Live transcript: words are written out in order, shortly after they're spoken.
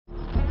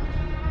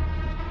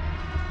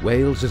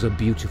Wales is a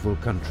beautiful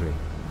country,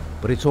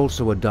 but it's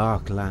also a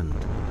dark land.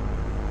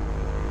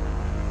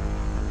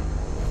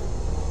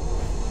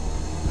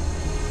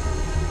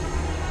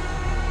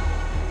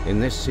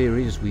 In this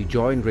series, we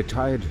join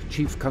retired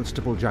Chief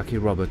Constable Jackie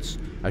Roberts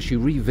as she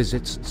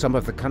revisits some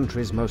of the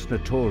country's most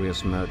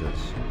notorious murders.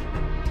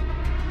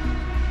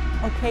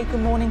 Okay,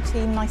 good morning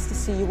team, nice to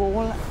see you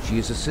all. She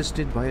is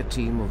assisted by a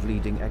team of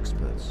leading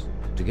experts.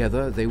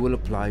 Together, they will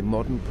apply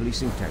modern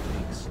policing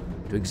techniques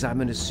to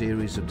examine a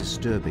series of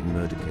disturbing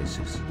murder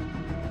cases.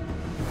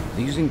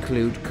 These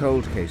include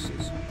cold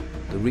cases,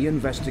 the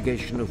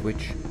reinvestigation of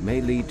which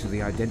may lead to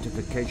the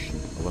identification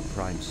of a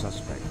prime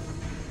suspect,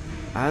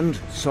 and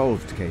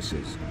solved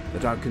cases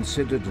that are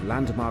considered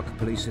landmark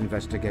police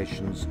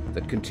investigations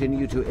that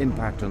continue to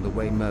impact on the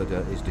way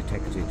murder is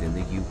detected in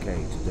the UK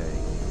today.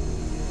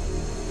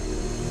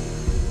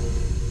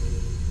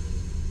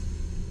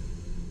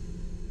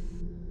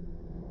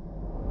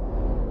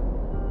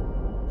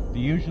 The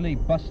usually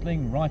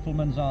bustling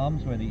Rifleman's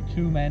Arms, where the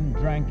two men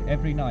drank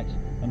every night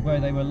and where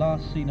they were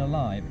last seen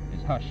alive,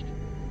 is hushed.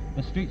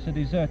 The streets are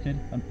deserted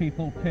and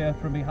people peer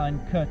from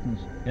behind curtains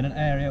in an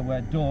area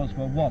where doors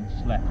were once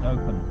left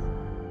open.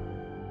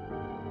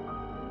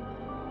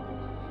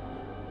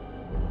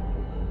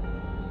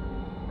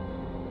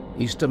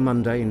 Easter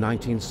Monday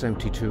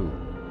 1972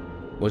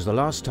 was the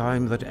last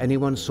time that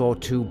anyone saw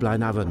two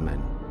Blaenavon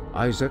men,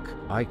 Isaac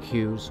Ike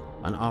Hughes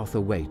and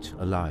Arthur Waite,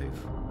 alive.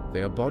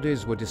 Their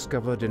bodies were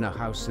discovered in a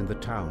house in the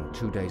town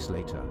 2 days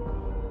later.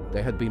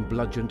 They had been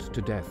bludgeoned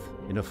to death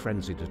in a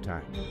frenzied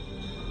attack.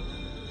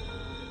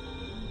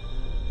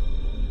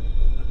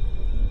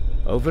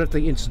 Over at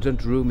the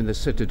incident room in the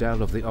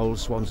citadel of the old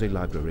Swansea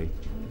Library,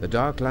 the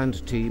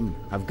Darkland team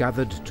have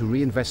gathered to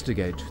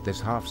reinvestigate this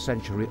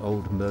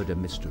half-century-old murder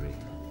mystery.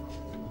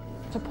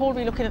 So Paul,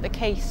 we're looking at the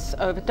case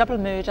of a double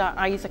murder,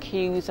 Isaac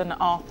Hughes and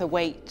Arthur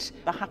Waite,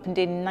 that happened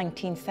in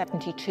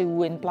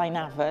 1972 in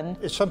Blaenavon.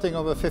 It's something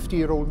of a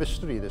 50-year-old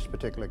mystery, this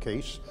particular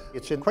case.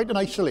 It's in quite an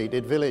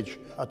isolated village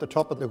at the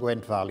top of the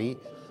Gwent Valley.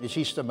 It's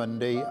Easter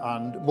Monday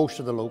and most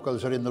of the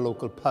locals are in the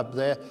local pub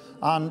there.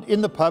 And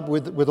in the pub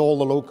with all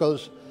the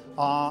locals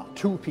are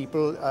two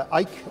people,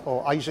 Ike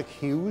or Isaac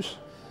Hughes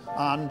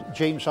and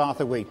James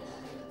Arthur Waite.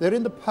 They're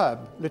in the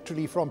pub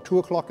literally from 2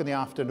 o'clock in the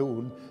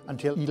afternoon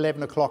until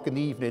 11 o'clock in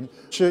the evening,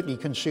 certainly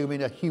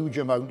consuming a huge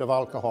amount of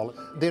alcohol.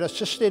 They're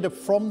assisted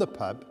from the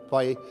pub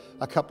by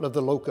a couple of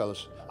the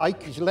locals.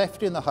 Ike is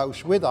left in the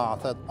house with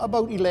Arthur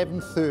about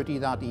 11:30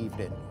 that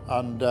evening,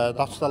 and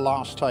that's the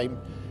last time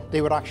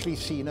they were actually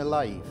seen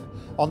alive.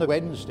 On the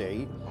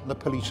Wednesday, the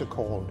police are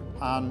called,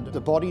 and the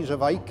bodies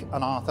of Ike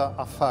and Arthur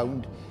are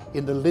found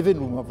in the living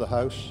room of the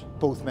house.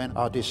 Both men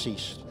are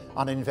deceased,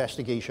 and an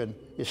investigation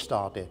is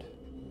started.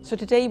 So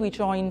today we're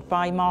joined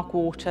by Mark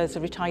Waters, a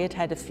retired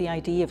head of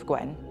CID of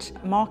Gwent.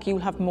 Mark, you'll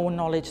have more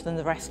knowledge than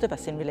the rest of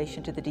us in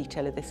relation to the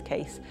detail of this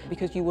case,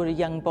 because you were a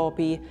young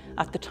Bobby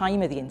at the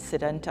time of the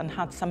incident and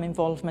had some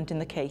involvement in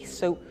the case.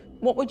 So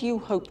what would you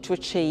hope to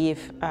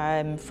achieve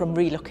from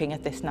re-looking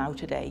at this now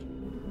today?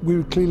 We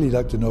would clearly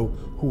like to know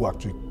who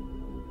actually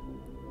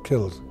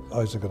killed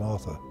Isaac and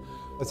Arthur.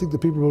 I think the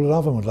people of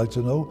Blaenavon would like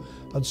to know,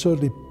 and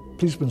certainly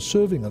policemen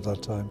serving at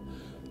that time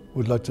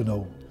would like to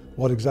know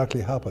what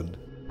exactly happened.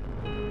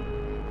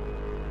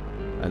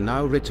 A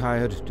now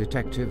retired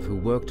detective who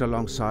worked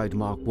alongside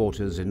Mark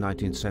Waters in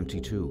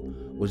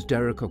 1972 was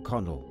Derek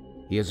O'Connell.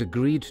 He has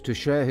agreed to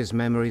share his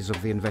memories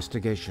of the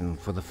investigation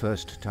for the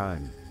first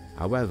time.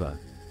 However,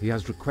 he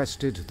has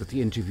requested that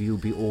the interview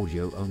be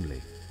audio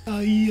only.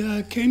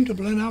 I came to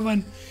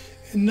Blaenavon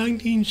in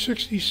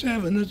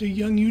 1967 as a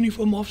young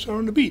uniform officer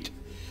on the beat.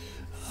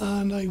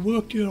 And I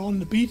worked here on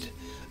the beat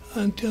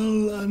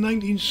until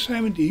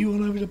 1970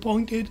 when I was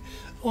appointed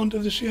onto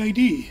the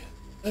CID.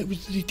 I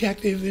was the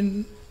detective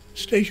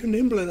stationed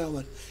in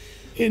Blaenavon.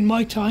 In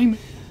my time,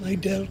 I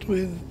dealt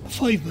with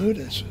 5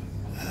 murders,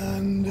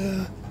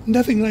 and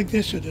nothing like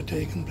this had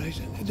taken place.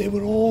 They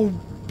were all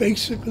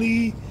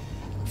basically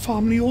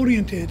family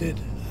orientated,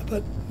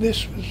 but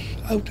this was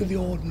out of the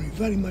ordinary,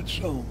 very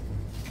much so.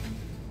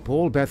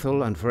 Paul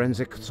Bethel and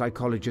forensic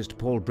psychologist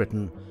Paul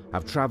Britton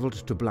have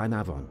travelled to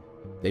Blaenavon.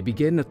 They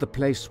begin at the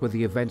place where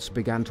the events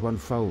began to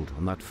unfold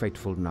on that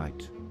fateful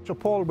night. So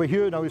Paul, we're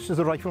here now. This is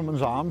the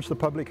Rifleman's Arms, the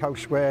public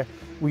house where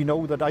we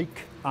know that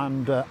Ike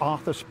and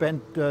Arthur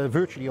spent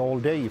virtually all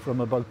day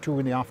from about 2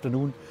 in the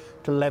afternoon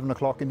till 11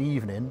 o'clock in the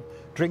evening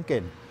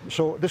drinking.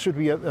 So this would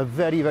be a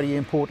very, very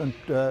important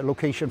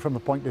location from the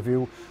point of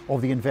view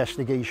of the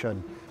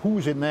investigation.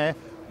 Who's in there?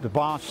 The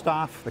bar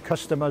staff, the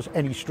customers,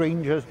 any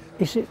strangers.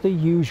 Is it the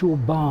usual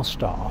bar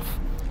staff,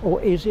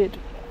 or is it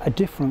a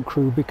different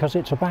crew because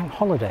it's a bank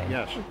holiday?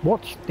 Yes.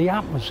 What's the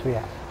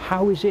atmosphere?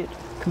 How is it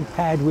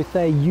compared with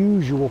their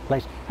usual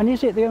place? And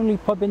is it the only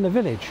pub in the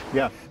village?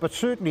 Yeah, but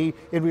certainly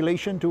in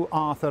relation to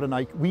Arthur and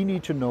Ike, we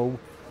need to know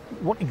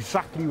what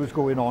exactly was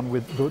going on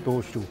with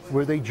those two.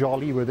 Were they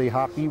jolly? Were they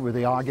happy? Were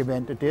they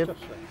argumentative?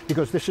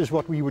 Because this is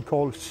what we would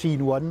call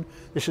scene 1.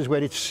 This is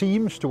where it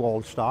seems to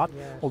all start.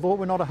 Yes. Although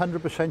we're not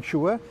 100%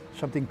 sure,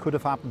 something could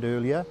have happened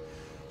earlier.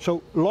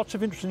 So lots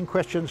of interesting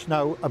questions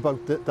now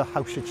about the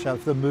house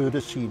itself, the murder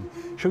scene.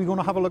 Shall we go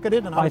and have a look at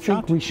it and have a chat? I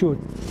think we should.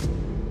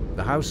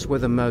 The house where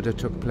the murder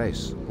took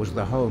place was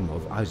the home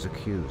of Isaac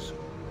Hughes.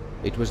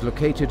 It was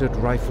located at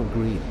Rifle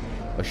Green,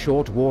 a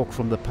short walk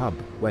from the pub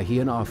where he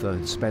and Arthur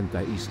had spent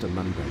their Easter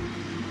Monday.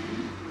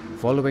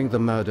 Following the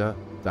murder,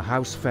 the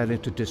house fell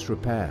into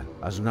disrepair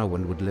as no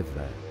one would live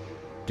there.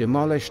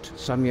 Demolished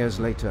some years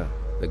later,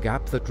 the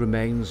gap that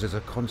remains is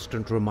a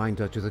constant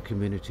reminder to the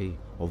community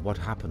of what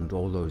happened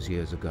all those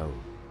years ago.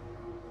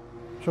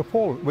 So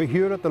Paul, we're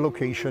here at the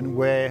location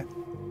where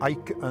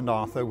Ike and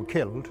Arthur were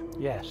killed.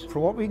 Yes.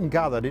 From what we can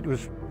gather, it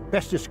was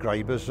best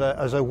described as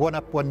a one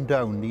up, one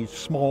down, these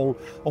small,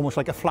 almost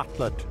like a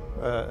flatlet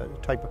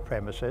type of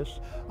premises.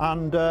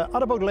 And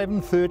at about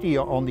 11:30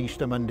 on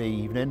Easter Monday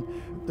evening,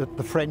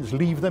 the friends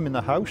leave them in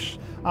the house,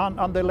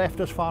 and they're left,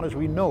 as far as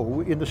we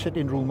know, in the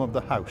sitting room of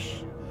the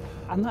house.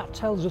 And that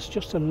tells us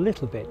just a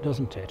little bit,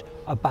 doesn't it,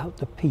 about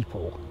the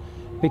people.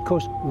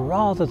 Because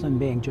rather than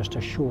being just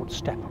a short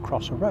step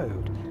across a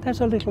road,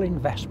 there's a little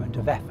investment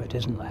of effort,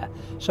 isn't there?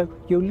 So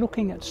you're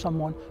looking at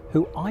someone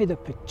who either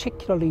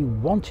particularly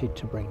wanted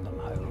to bring them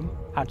home,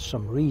 had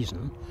some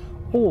reason,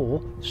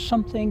 or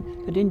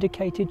something that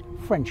indicated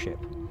friendship,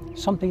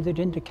 something that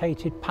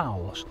indicated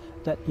pals,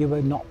 that you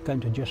were not going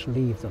to just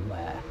leave them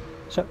there.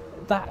 So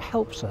that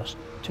helps us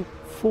to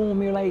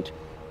formulate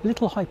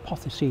little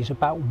hypotheses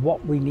about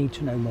what we need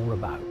to know more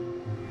about.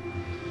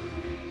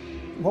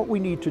 What we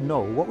need to know,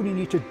 what we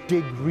need to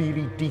dig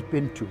really deep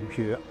into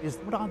here is,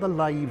 what are the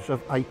lives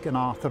of Ike and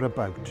Arthur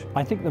about?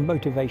 I think the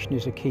motivation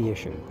is a key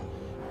issue.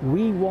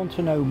 We want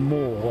to know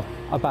more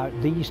about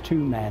these two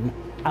men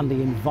and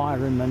the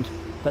environment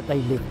that they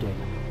lived in.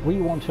 We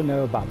want to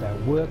know about their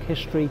work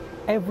history,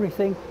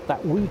 everything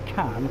that we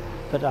can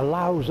that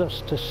allows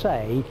us to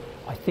say,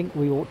 I think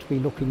we ought to be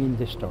looking in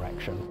this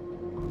direction.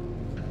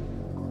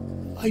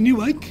 I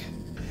knew Ike.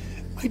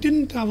 I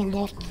didn't have a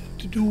lot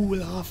to do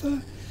with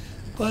Arthur,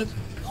 but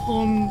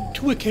on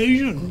 2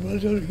 occasions,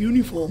 as a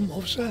uniform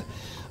officer,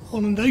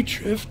 on a night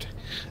shift,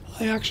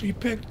 I actually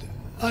picked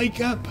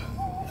Ike up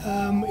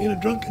in a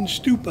drunken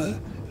stupor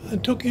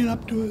and took him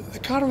up to the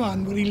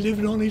caravan where he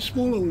lived on his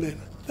small holding.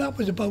 That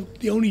was about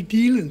the only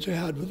dealings I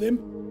had with him.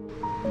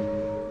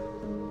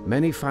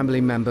 Many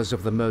family members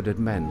of the murdered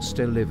men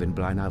still live in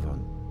Blaenavon,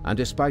 and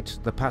despite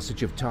the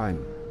passage of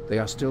time, they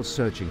are still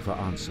searching for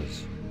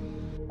answers.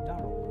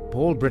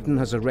 Paul Britton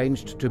has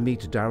arranged to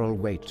meet Darrell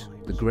Waite,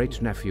 the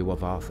great-nephew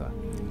of Arthur.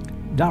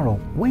 Darrell,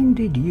 when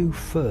did you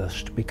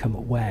first become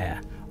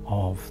aware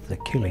of the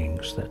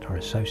killings that are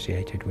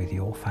associated with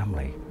your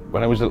family?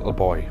 When I was a little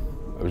boy,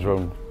 I was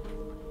around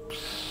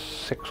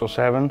 6 or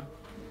 7,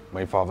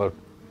 my father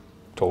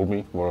told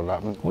me what had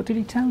happened. What did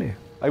he tell you?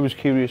 I was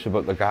curious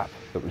about the gap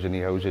that was in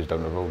the houses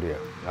down the road here.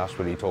 That's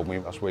when he told me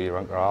that's where your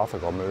Uncle Arthur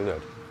got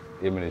murdered.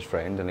 Him and his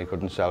friend, and they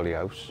couldn't sell the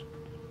house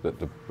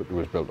that it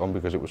was built on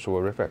because it was so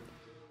horrific.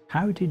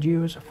 How did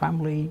you as a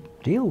family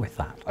deal with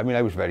that? I mean,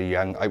 I was very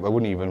young. I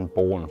wasn't even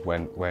born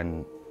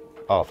when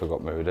Arthur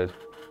got murdered.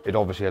 It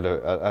obviously had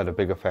a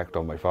big effect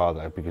on my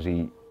father because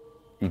he'd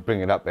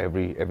bring it up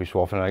every so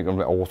often,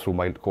 all through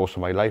my course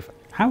of my life.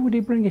 How would he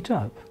bring it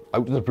up?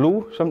 Out of the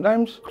blue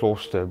sometimes,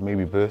 close to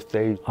maybe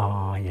birthday.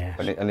 Ah, yes.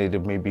 And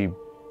it'd maybe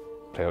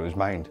play on his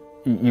mind.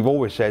 He'd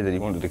always said that he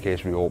wanted the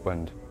case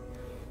reopened.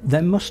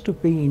 There must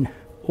have been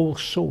all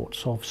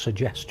sorts of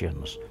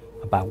suggestions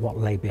about what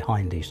lay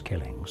behind these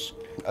killings.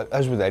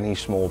 As with any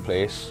small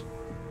place,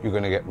 you're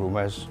going to get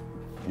rumours,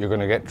 you're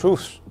going to get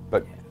truths,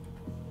 but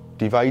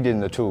dividing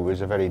the two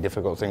is a very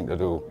difficult thing to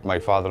do. My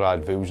father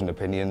had views and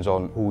opinions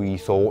on who he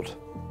thought,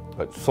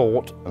 but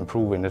thought and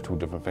proving are 2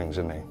 different things,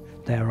 isn't they?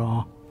 There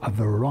are a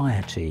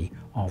variety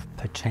of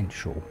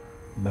potential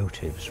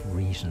motives,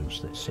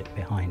 reasons that sit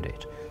behind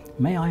it.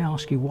 May I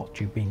ask you what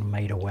you've been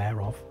made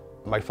aware of?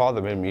 My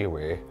father made me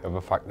aware of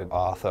the fact that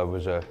Arthur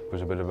was a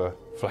bit of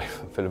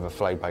a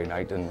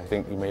fly-by-night, and I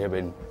think he may have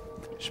been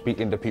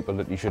speaking to people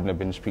that he shouldn't have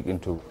been speaking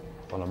to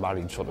on a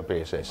married sort of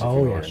basis. Oh, if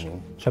you know yes. what I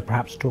mean. So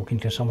perhaps talking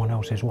to someone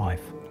else's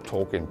wife.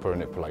 Talking,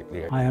 putting it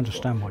politely. I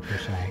understand what you're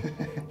saying.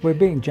 We're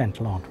being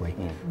gentle, aren't we?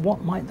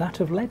 What might that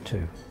have led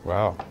to?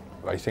 Well,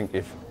 I think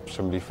if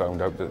somebody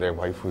found out that their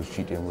wife was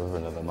cheating with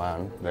another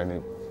man, then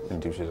it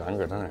induces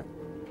anger, doesn't it?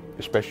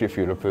 Especially if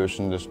you're a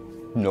person that's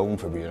known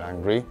for being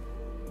angry,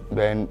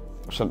 then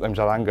sometimes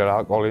that anger,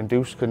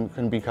 alcohol-induced,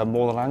 can become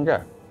more than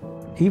anger.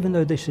 Even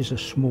though this is a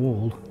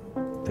small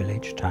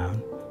village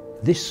town,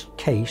 this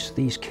case,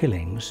 these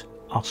killings,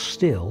 are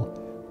still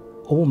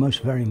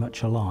almost very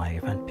much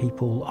alive, and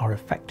people are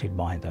affected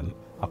by them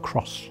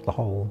across the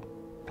whole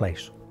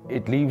place.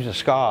 It leaves a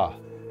scar.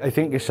 I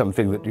think it's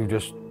something that you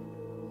just,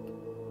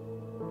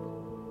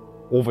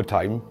 over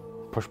time,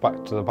 push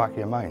back to the back of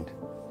your mind.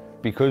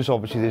 Because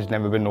obviously there's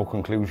never been no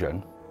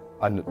conclusion,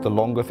 and the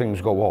longer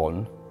things go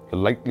on, the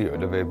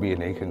likelihood of there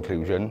being a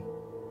conclusion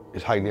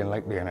is highly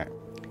unlikely, isn't it?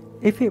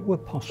 If it were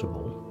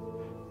possible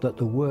that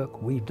the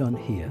work we've done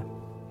here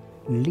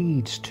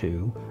leads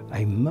to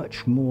a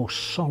much more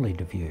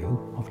solid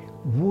view of,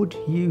 would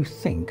you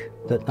think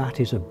that that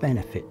is a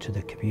benefit to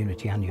the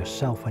community and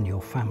yourself and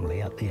your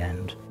family at the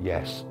end?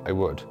 Yes, I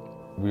would.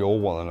 We all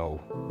want to know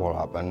what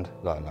happened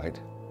that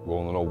night. We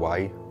all want to know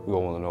why. We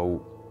all want to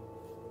know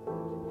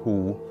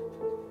who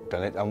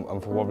done it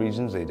and for what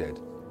reasons they did.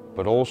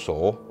 But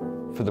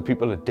also, for the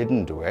people that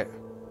didn't do it,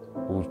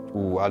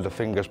 who had the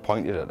fingers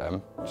pointed at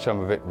them, some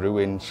of it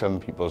ruined some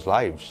people's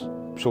lives.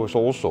 So it's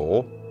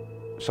also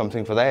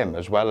something for them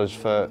as well as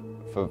for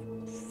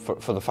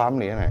the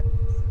family, innit?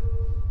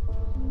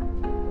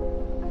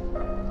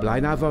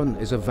 Blaenavon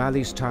is a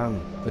valleys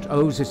town that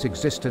owes its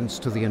existence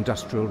to the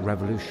Industrial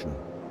Revolution.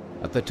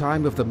 At the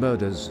time of the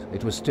murders,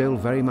 it was still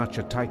very much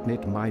a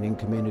tight-knit mining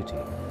community.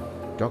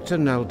 Dr.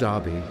 Nell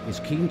Darby is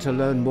keen to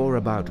learn more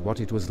about what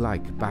it was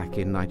like back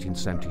in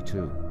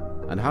 1972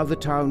 and how the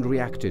town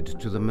reacted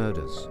to the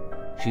murders.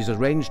 She's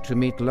arranged to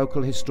meet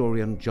local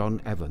historian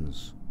John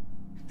Evans.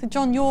 So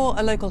John, you're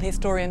a local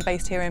historian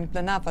based here in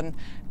Blaenavon.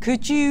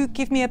 Could you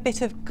give me a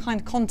bit of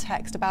kind of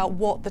context about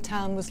what the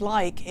town was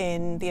like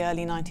in the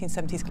early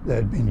 1970s?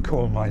 There'd been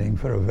coal mining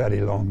for a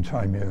very long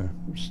time here,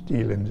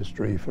 steel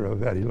industry for a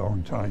very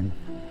long time.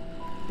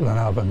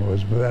 Blaenavon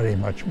was very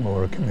much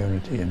more a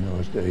community in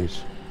those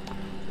days.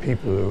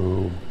 People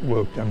who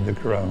worked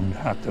underground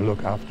had to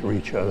look after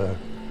each other,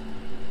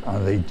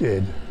 and they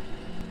did.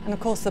 And of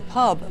course the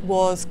pub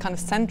was kind of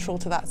central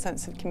to that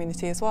sense of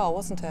community as well,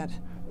 wasn't it?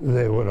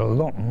 There were a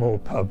lot more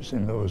pubs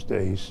in those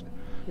days.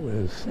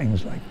 With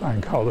things like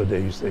bank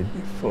holidays, they'd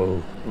be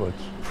full, but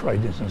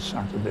Fridays and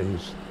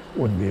Saturdays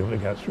wouldn't be able to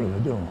get through the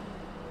door.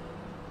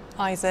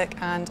 Isaac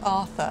and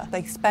Arthur,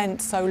 they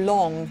spent so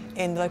long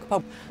in the local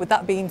pub. Would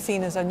that be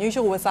seen as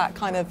unusual? Was that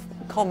kind of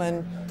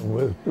common?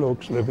 With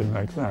blokes living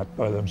like that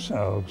by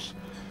themselves,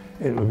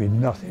 it would be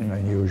nothing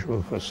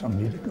unusual for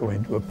somebody to go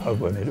into a pub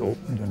when it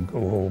opened and go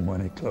home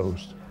when it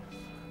closed.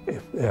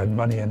 If they had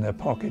money in their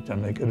pocket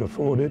and they could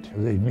afford it,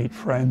 they'd meet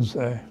friends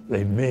there,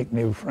 they'd make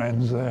new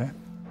friends there.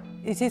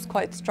 It is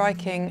quite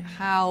striking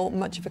how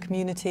much of a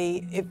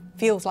community it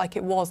feels like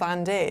it was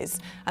and is,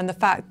 and the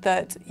fact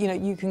that, you know,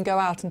 you can go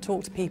out and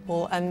talk to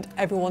people and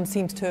everyone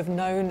seems to have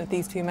known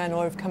these two men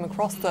or have come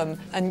across them,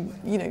 and,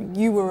 you know,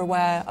 you were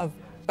aware of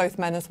both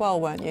men as well,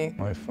 weren't you?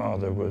 My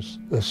father was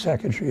the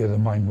secretary of the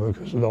Mine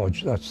Workers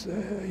Lodge, that's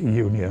the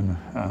union,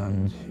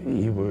 and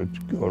he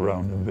would go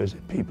around and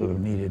visit people who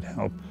needed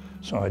help.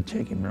 So I'd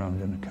take him around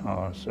in a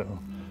car, so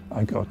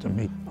I got to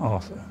meet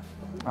Arthur.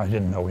 I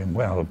didn't know him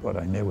well, but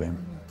I knew him.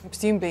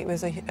 Presumably it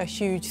was a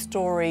huge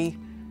story,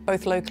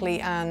 both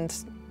locally and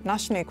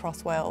nationally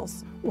across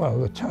Wales. Well,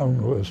 the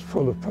town was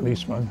full of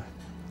policemen,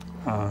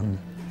 and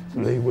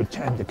they would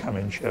tend to come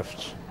in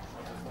shifts,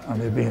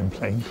 and they'd be in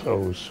plain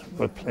clothes,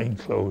 but plain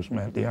clothes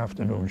meant the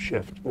afternoon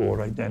shift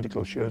wore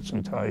identical shirts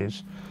and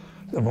ties,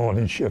 the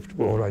morning shift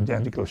wore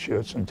identical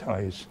shirts and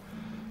ties.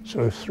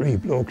 So if three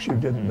blokes you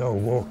didn't know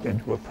walked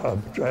into a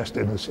pub dressed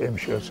in the same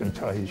shirts and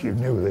ties, you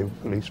knew they were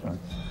policemen.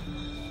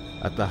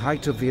 At the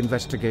height of the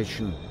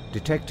investigation,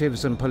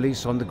 detectives and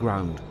police on the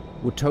ground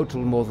would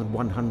total more than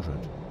 100.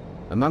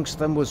 Amongst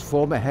them was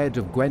former head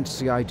of Gwent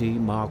CID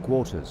Mark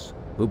Waters,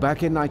 who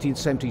back in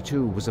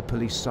 1972 was a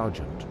police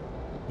sergeant.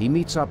 He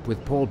meets up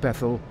with Paul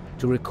Bethel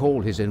to recall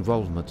his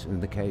involvement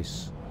in the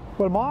case.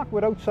 Well, Mark,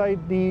 we're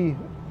outside the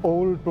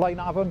old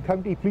Blaenavon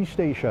County Police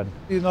Station.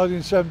 In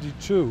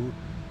 1972,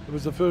 it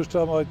was the first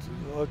time I'd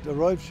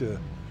arrived here.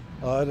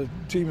 I had a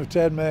team of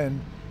 10 men,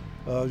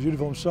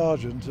 uniformed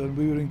sergeant, and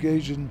we were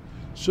engaged in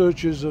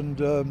searches and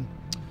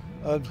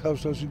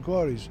house-to-house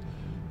inquiries.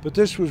 But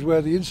this was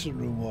where the incident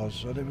room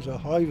was, and it was a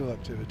hive of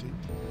activity.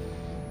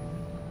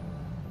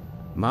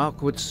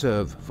 Mark would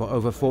serve for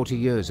over 40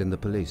 years in the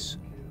police,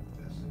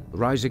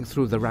 rising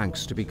through the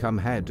ranks to become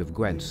head of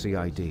Gwent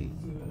CID.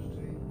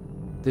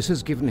 This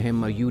has given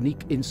him a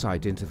unique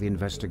insight into the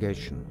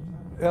investigation.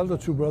 Elder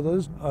two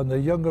brothers and their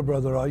younger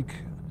brother Ike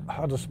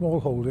had a small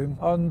holding,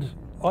 and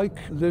Ike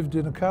lived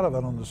in a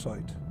caravan on the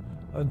site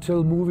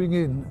until moving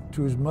in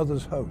to his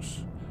mother's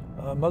house.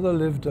 Mother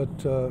lived at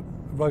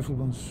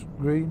Rifleman's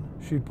Green.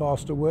 She'd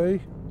passed away,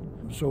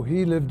 so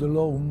he lived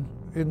alone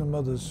in the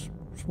mother's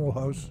small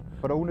house.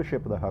 But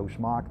ownership of the house,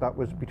 Mark, that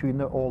was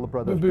between all the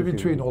brothers?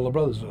 Between all the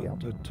brothers.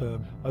 Yeah.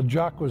 And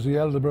Jack was the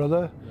elder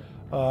brother.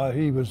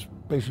 He was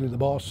basically the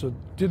boss, and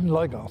didn't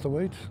like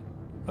Arthurwaite,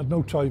 had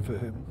no time for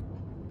him.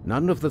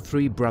 None of the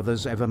three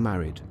brothers ever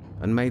married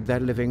and made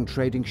their living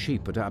trading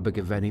sheep at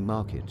Abergavenny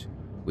Market,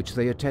 which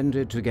they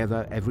attended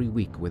together every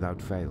week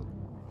without fail.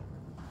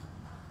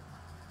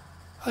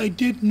 I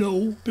did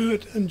know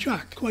Bert and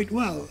Jack quite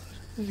well.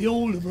 The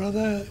older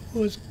brother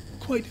was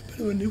quite a bit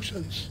of a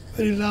nuisance,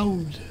 very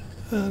loud,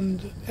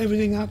 and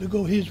everything had to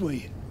go his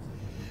way.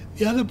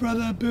 The other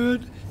brother,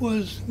 Bert,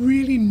 was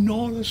really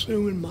not a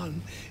sermon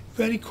man,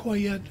 very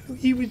quiet.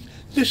 He would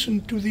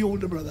listen to the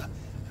older brother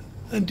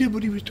and did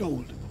what he was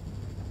told.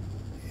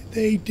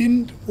 They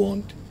didn't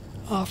want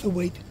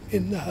Arthurwaite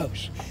in the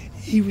house.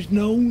 He was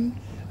known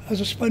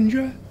as a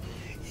sponger.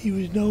 He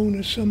was known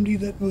as somebody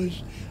that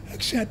was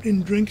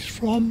accepting drinks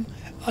from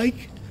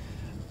Ike,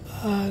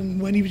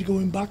 and when he was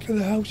going back to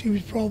the house, he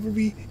was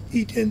probably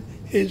eating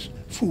his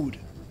food.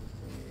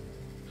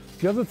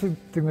 The other thing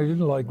they didn't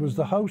like was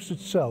the house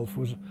itself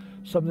was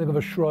something of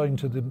a shrine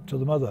to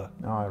the mother.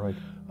 Ah, right.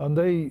 And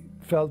they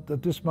felt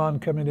that this man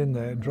coming in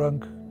there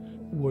drunk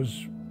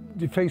was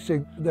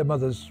defacing their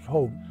mother's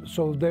home.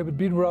 So they had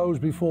been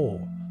roused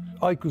before.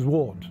 Ike was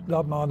warned,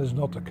 that man is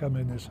not to come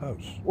in this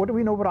house. What do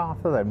we know about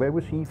Arthur then? Where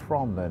was he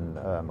from then,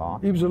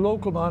 Mark? He was a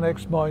local man,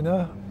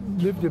 ex-miner,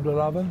 lived in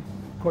Blaenavon,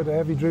 quite a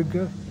heavy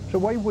drinker. So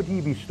why would he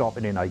be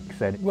stopping in Ike's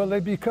then? Well,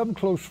 they'd become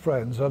close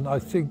friends, and I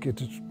think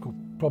it is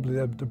probably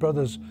the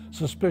brother's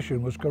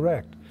suspicion was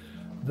correct,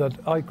 that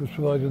Ike was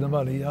providing the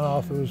money and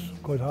Arthur was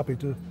quite happy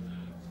to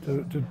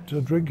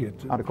drink it.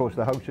 And of course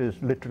the house is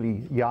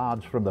literally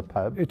yards from the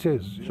pub. It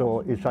is. So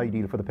it's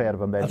ideal for the pair of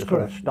them then to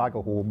sort of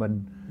stagger home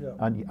and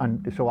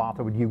so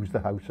Arthur would use the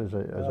house as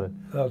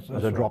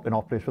a dropping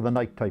off place for the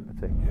night type of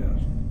thing. Yes.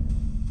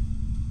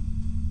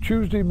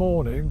 Tuesday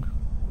morning,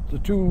 the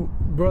two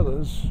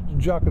brothers,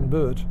 Jack and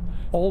Bert,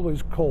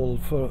 always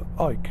called for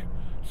Ike.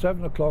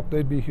 7 o'clock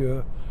they'd be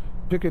here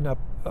picking up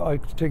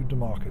Ike to take him to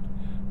market.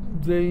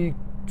 They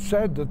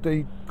said that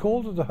they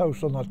called at the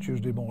house on that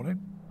Tuesday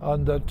morning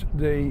and that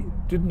they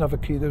didn't have a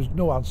key. There was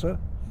no answer.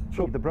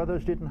 So the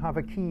brothers didn't have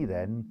a key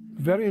then?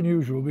 Very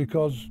unusual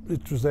because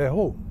it was their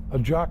home.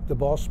 And Jack, the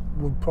boss,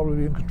 would probably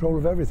be in control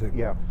of everything.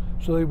 Yeah.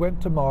 So they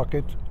went to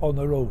market on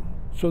their own.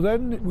 So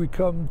then we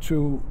come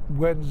to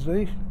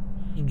Wednesday.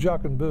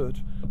 Jack and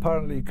Bert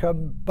apparently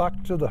come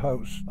back to the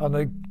house and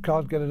they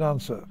can't get an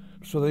answer.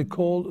 So they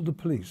called the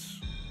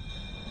police.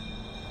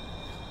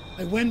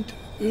 I went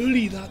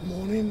early that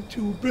morning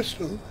to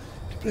Bristol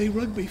to play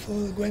rugby for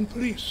the Gwent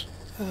Police.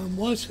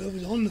 Whilst I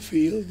was on the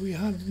field, we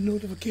had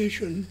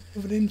notification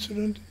of an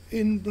incident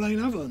in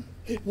Blaenavon.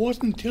 It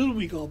wasn't until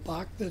we got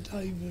back that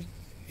I was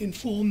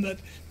informed that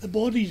the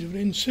bodies were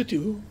in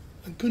situ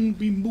and couldn't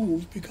be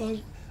moved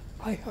because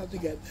I had to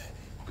get there,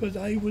 because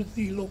I was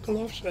the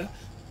local officer.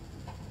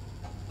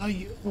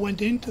 I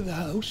went into the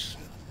house.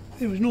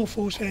 There was no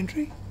forced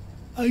entry.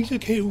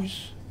 Isaac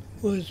Hughes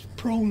was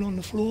prone on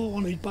the floor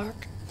on his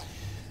back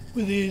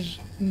with his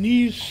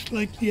knees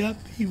slightly up.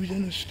 He was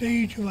in a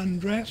stage of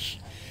undress.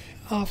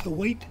 Arthur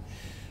Waite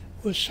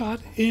was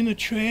sat in a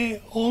chair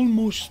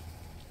almost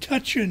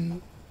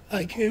touching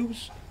Ike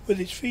Hughes with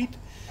his feet.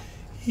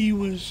 He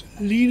was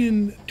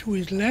leaning to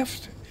his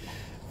left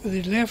with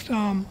his left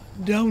arm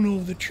down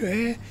over the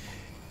chair.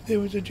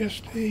 There was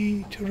just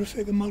a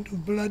terrific amount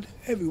of blood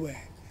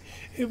everywhere.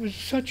 It was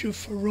such a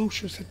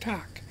ferocious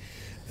attack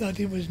that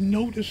it was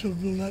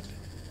noticeable that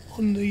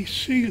on the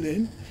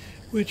ceiling,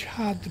 which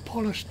had the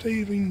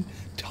polystyrene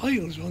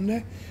tiles on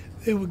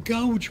there were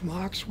gouge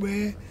marks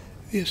where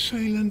the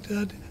assailant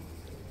had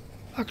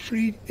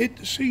actually hit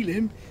the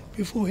ceiling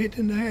before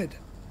hitting the head.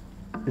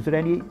 Is there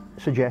any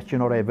suggestion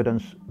or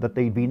evidence that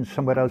they'd been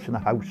somewhere else in the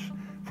house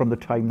from the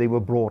time they were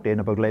brought in,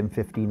 about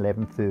 11:15,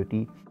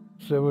 11:30?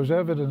 There was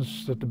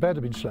evidence that the bed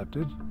had been slept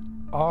in.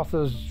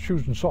 Arthur's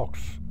shoes and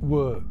socks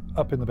were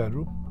up in the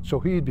bedroom, so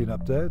he had been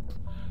up there.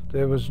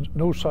 There was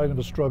no sign of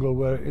a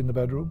struggle in the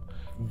bedroom.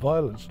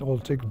 Violence all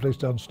taking place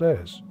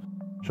downstairs.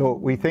 So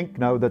we think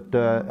now that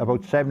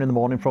about 7 in the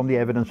morning, from the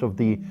evidence of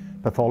the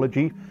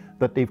pathology,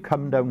 that they've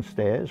come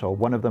downstairs, or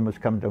one of them has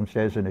come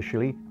downstairs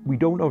initially. We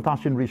don't know if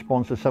that's in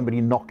response to somebody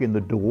knocking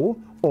the door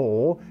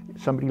or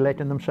somebody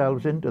letting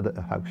themselves into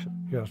the house.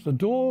 Yes, the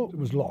door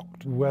was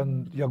locked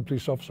when the young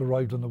police officer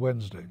arrived on the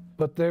Wednesday,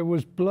 but there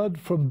was blood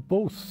from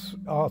both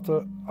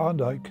Arthur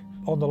and Ike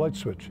on the light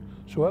switch.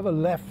 So whoever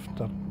left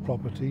that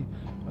property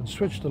and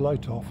switched the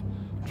light off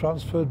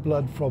transferred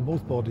blood from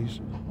both bodies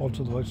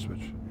onto the light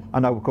switch.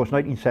 And now, of course,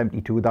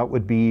 1972, that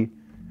would be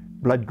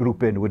blood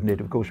grouping, wouldn't it?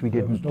 Of course, we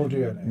didn't. There was no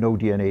DNA. No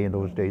DNA in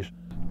those days.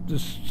 The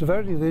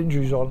severity of the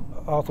injuries on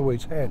Arthur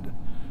Waite's head,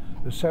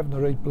 there's 7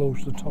 or 8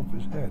 blows to the top of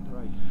his head.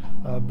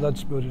 Right. Blood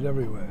spurted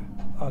everywhere.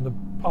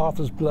 And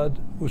Arthur's blood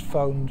was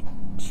found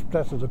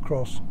splattered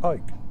across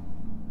Ike.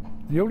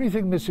 The only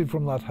thing missing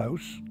from that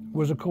house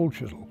was a cold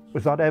chisel.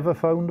 Was that ever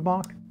found,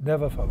 Mark?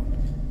 Never found.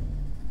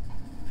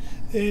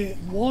 There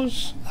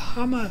was a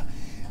hammer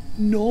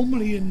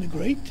normally in the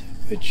grate,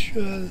 which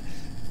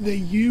they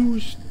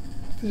used,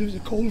 there was a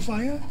coal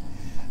fire,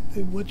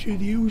 which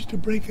you'd use to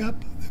break up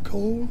the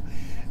coal.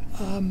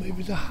 It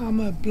was a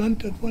hammer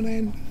blunt at one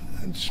end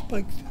and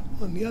spiked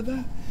on the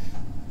other.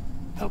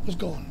 That was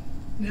gone,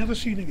 never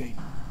seen again.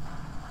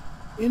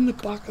 In the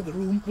back of the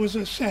room was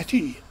a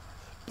settee,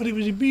 but it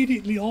was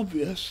immediately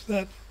obvious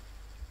that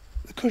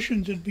the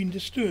cushions had been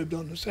disturbed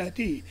on the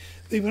settee.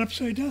 They were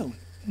upside down.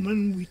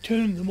 When we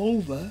turned them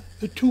over,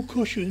 the 2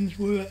 cushions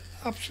were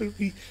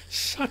absolutely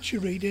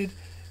saturated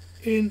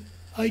in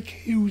Ike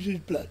Hughes'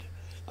 blood.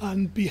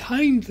 And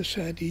behind the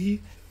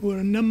settee were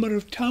a number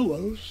of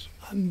towels,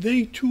 and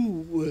they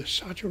too were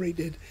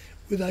saturated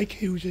with Ike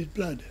Hughes'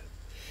 blood,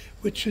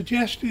 which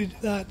suggested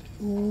that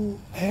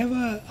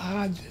whoever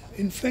had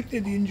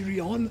inflicted the injury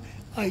on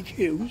Ike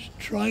Hughes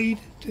tried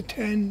to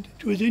tend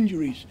to his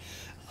injuries.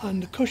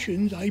 And the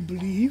cushions, I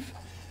believe,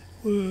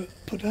 were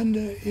put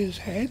under his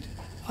head,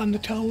 and the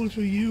towels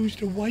were used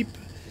to wipe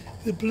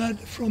the blood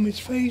from his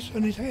face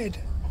and his head.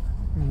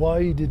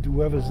 Why did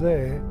whoever's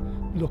there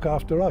look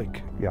after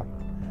Ike? Yeah,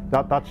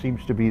 that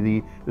seems to be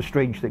the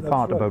strange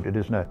part about it,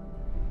 isn't it?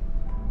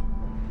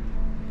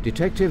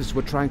 Detectives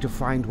were trying to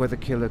find where the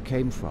killer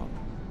came from.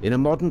 In a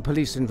modern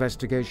police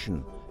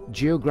investigation,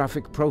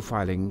 geographic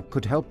profiling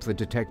could help the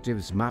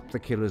detectives map the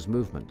killer's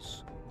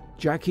movements.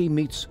 Jackie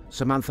meets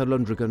Samantha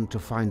Lundrigan to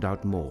find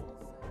out more.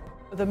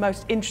 The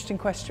most interesting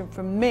question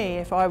from me,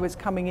 if I was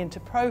coming in to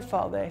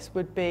profile this,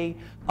 would be,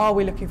 are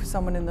we looking for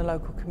someone in the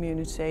local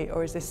community,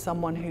 or is this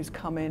someone who's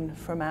come in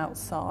from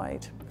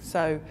outside?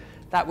 So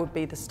that would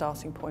be the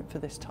starting point for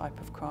this type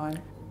of crime.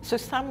 So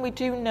Sam, we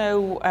do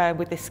know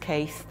with this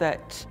case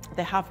that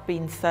there have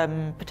been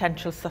some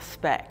potential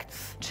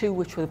suspects, two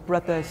which were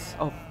brothers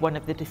of one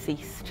of the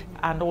deceased,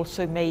 and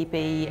also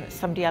maybe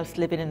somebody else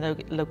living in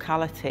the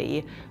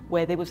locality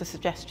where there was a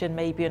suggestion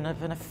maybe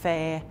of an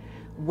affair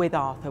with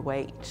Arthur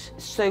Waite.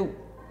 So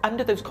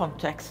under those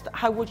contexts,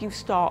 how would you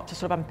start to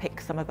sort of unpick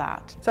some of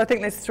that? So I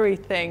think there's three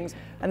things,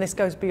 and this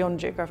goes beyond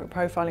geographic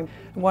profiling.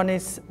 One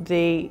is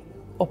the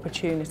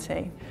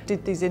opportunity.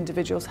 Did these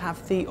individuals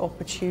have the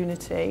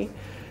opportunity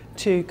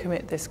to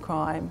commit this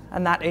crime?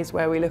 And that is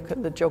where we look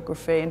at the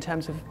geography in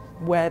terms of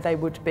where they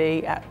would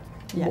be at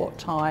what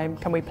time.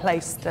 Can we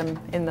place them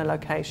in the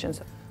locations?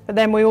 But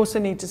then we also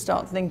need to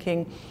start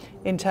thinking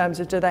in terms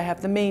of, do they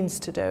have the means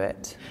to do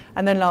it?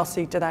 And then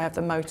lastly, do they have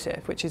the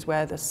motive, which is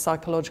where the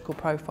psychological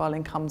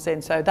profiling comes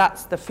in. So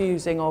that's the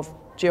fusing of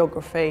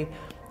geography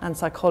and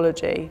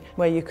psychology,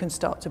 where you can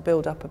start to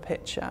build up a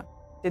picture.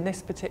 In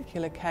this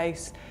particular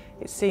case,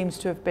 it seems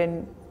to have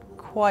been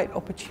quite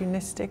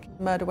opportunistic.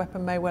 Murder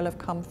weapon may well have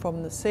come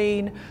from the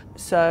scene,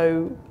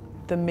 so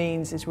the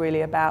means is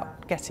really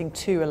about getting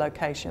to a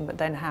location, but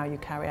then how you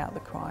carry out the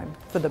crime.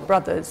 For the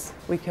brothers,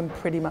 we can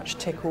pretty much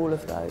tick all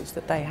of those,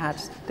 that they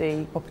had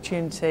the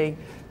opportunity,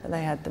 that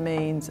they had the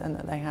means, and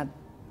that they had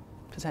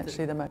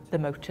potentially the motive. The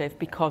motive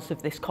because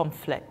of this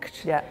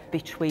conflict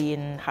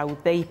between how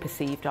they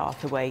perceived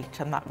Arthur Waite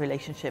and that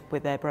relationship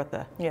with their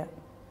brother. Yeah.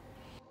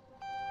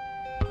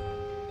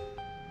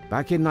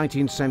 Back in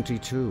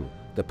 1972,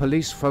 the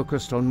police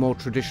focused on more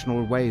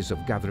traditional ways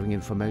of gathering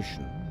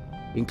information,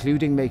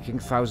 including making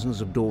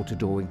thousands of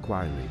door-to-door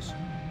inquiries.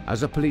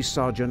 As a police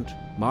sergeant,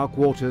 Mark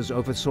Waters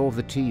oversaw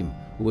the team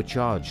who were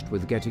charged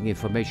with getting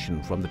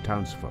information from the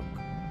townsfolk.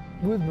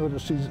 With murder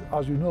scenes,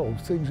 as you know,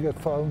 things get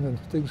found and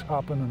things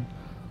happen, and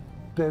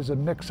there's a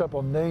mix-up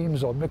on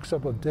names or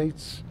mix-up of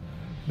dates,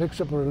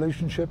 mix-up of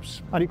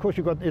relationships. And of course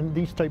you've got, in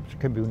these types of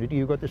community,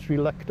 you've got this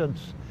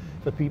reluctance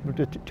for people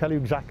to tell you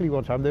exactly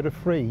what's happened. They're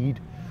afraid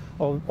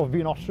of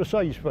being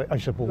ostracised, I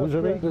suppose,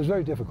 are they? It's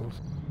very difficult.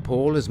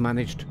 Paul has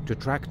managed to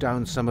track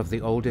down some of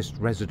the oldest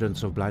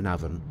residents of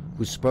Blaenavon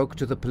who spoke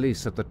to the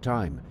police at the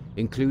time,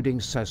 including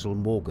Cecil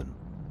Morgan.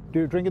 Do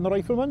you drink in the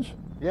Rifleman's?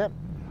 Yeah.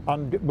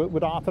 And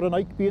would Arthur and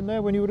Ike be in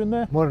there when you were in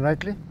there? More than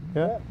likely.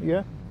 Yeah,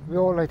 yeah. We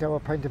all liked our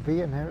pint of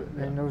beer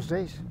in those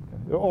days.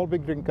 You're all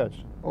big drinkers?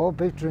 All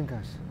big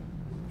drinkers.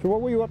 So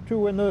what were you up to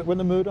when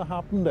the murder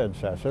happened then,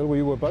 Cecil? Were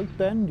you about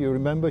then? Do you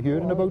remember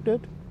hearing about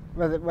it?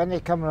 Well, when they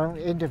come around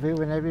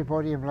interviewing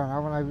everybody in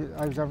Blaenavon,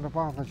 I was on the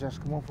bath. I just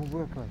come home from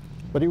work. Like.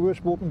 But you were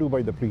spoken to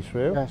by the police,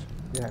 were you? Yes,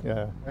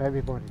 yeah.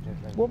 Everybody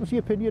did. Like. What was the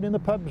opinion in the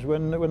pubs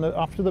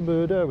after the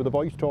murder, with the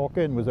boys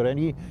talking? Was there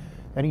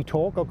any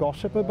talk or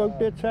gossip about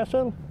it,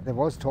 Cecil? There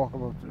was talk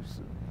about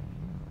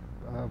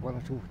one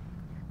or two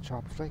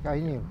chops, like I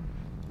knew.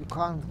 You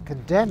can't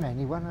condemn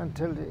anyone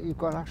until you've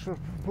got actual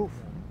proof.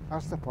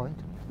 That's the point.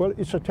 Well,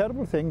 it's a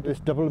terrible thing, this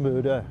double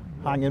murder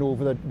hanging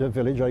over the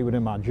village, I would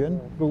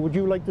imagine. But would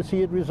you like to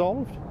see it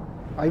resolved?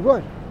 I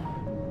would.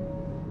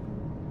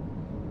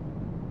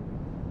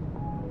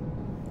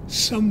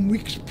 Some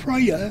weeks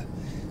prior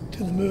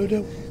to the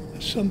murder,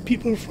 some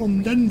people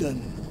from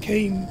London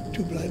came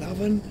to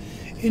Blaenavon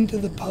into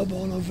the pub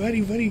on a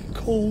very, very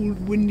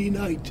cold, windy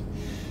night,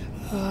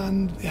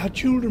 and they had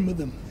children with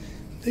them.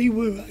 They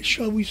were,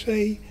 shall we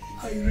say,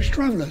 Irish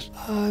travellers,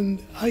 and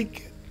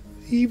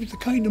he was the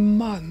kind of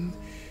man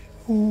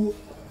who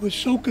was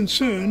so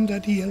concerned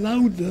that he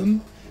allowed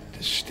them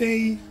to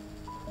stay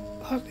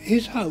at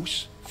his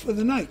house for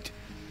the night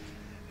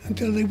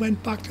until they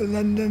went back to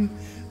London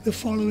the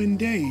following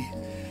day.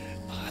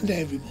 And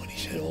everybody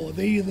said, oh,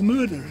 they are the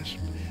murderers.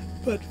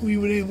 But we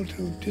were able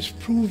to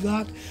disprove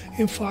that.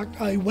 In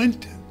fact, I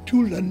went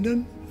to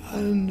London,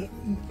 and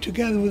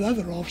together with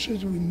other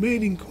officers, we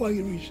made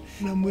inquiries,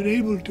 and we were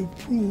able to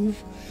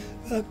prove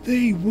that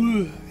they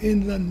were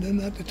in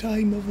London at the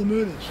time of the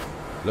murders.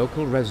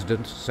 Local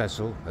resident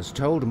Cecil has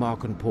told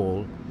Mark and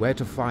Paul where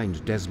to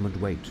find Desmond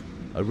Waite,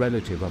 a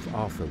relative of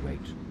Arthur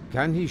Waite.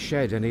 Can he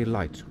shed any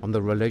light on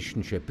the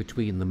relationship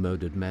between the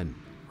murdered men?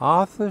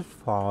 Arthur's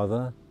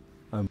father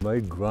and my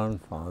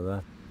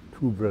grandfather,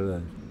 two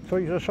brothers. So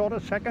he's a sort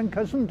of second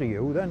cousin to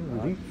you then,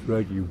 was he? That's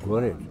right, you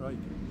got it. That's right.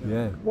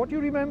 Yeah. What do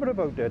you remember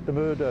about it, the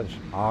murders?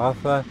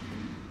 Arthur,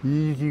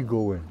 easy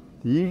going.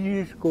 The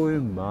easiest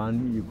going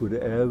man you could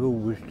ever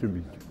wish to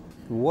meet.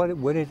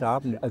 What had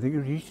happened, I think it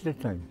was Easter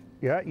time.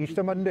 Yeah,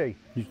 Easter Monday.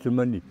 Easter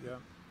Monday. Yeah.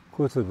 Of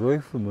course, the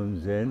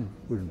Rifleman's then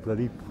was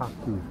bloody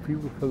packed. There was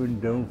people coming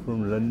down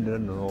from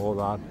London and all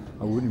that.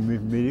 I wouldn't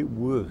have made it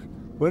worse.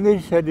 When they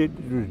said it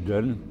was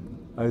done,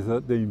 I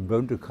thought they were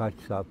bound to catch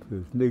that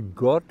person. They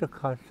got to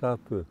catch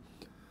that person.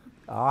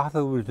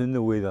 Arthur was in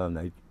the way that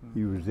night.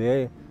 He was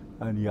there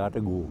and he had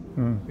to go.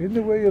 In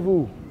the way of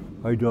who?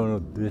 I don't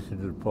know. This is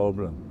the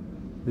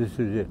problem. This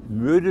is it.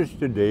 Murders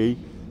today,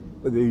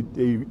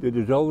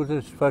 there's always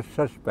a first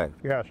suspect.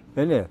 Yes.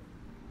 Isn't there?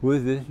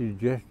 With this, it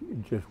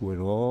just went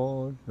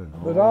on and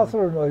on. But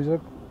Arthur and Isaac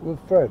were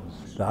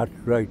friends. That's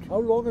right. How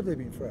long have they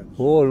been friends?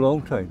 Oh, a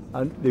long time.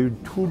 And they were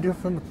two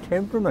different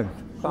temperaments.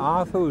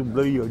 Arthur was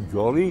bloody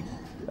jolly,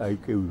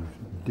 like he was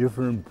a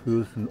different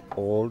person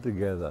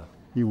altogether.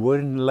 He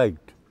wasn't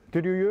liked.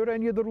 Did you hear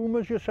any of the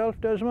rumours yourself,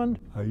 Desmond?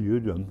 I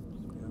heard them.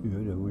 We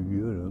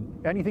heard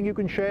them. Anything you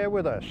can share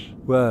with us?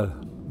 Well,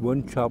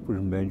 one chap was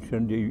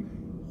mentioned.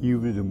 He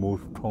was the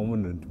most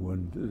prominent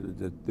one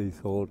that they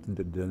thought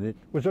had done it.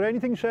 Was there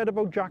anything said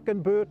about Jack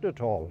and Bert at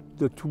all?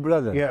 The two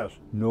brothers? Yes.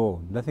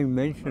 No, nothing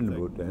mentioned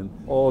about them.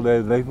 All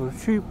their life was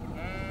sheep.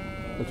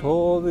 That's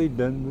all they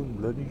done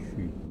was bloody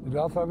sheep. Did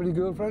Arthur have any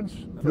girlfriends?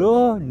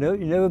 No,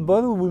 he never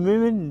bothered with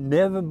women,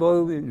 never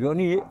bothered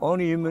with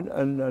only him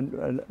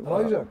and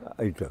Isaac?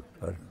 Isaac,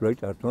 that's right,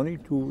 that's only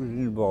two was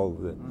involved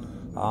with it.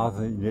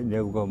 Arthur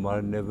never got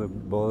married, never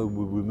bothered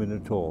with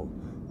women at all.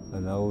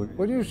 And now,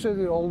 when you say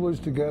they're always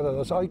together,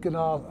 that's Ike and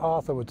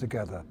Arthur were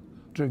together,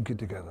 drinking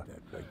together.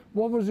 Right.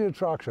 What was the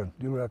attraction,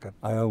 do you reckon?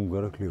 I haven't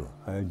got a clue.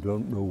 I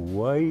don't know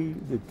why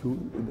the two...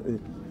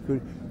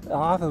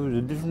 Arthur was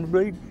a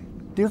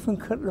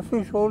different kettle of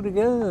fish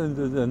altogether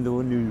than the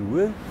one he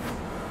was with.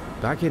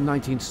 Back in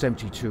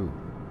 1972,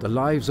 the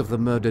lives of the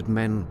murdered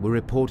men were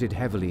reported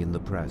heavily in the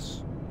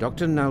press.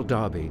 Dr. Nal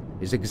Darby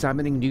is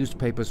examining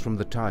newspapers from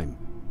the time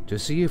to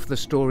see if the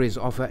stories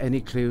offer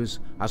any clues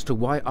as to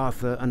why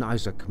Arthur and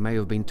Isaac may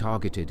have been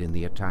targeted in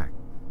the attack.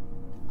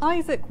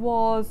 Isaac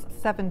was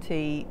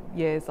 70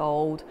 years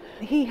old.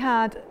 He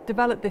had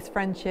developed this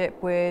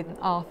friendship with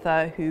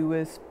Arthur, who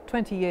was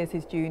 20 years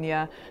his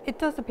junior. It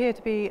does appear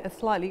to be a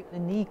slightly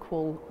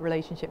unequal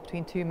relationship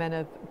between two men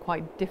of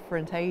quite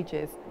different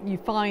ages. You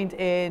find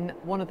in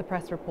one of the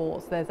press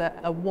reports there's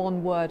a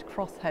one-word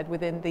crosshead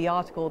within the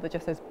article that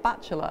just says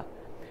bachelor,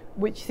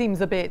 which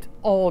seems a bit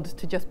odd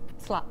to just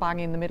slap bang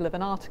in the middle of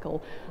an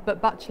article.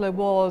 But bachelor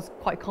was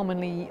quite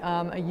commonly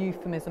a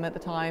euphemism at the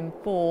time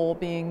for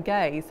being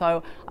gay.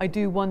 So I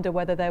do wonder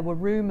whether there were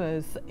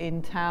rumours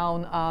in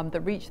town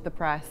that reached the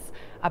press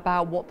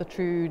about what the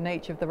true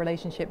nature of the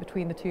relationship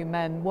between the two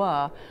men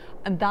were.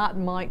 And that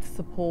might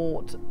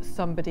support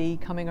somebody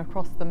coming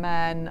across the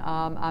men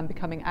and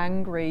becoming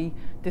angry,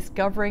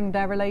 discovering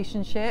their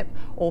relationship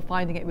or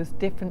finding it was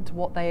different to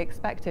what they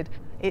expected.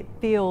 It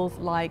feels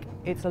like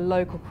it's a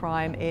local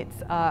crime.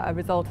 It's a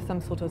result of some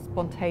sort of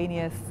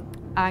spontaneous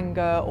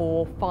anger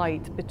or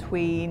fight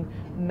between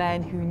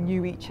men who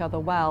knew each other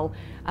well.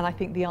 And I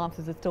think the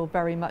answers are still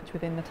very much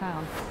within the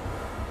town.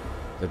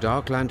 The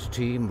Darkland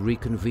team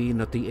reconvene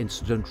at the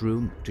incident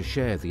room to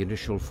share the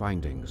initial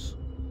findings.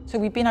 So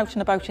we've been out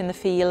and about in the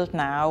field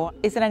now.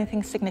 Is there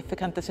anything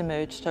significant that's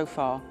emerged so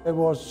far? There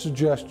was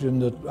suggestion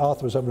that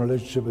Arthur was having a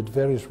relationship with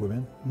various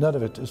women. None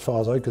of it, as far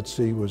as I could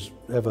see, was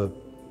ever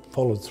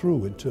followed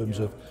through in terms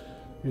of,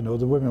 you know,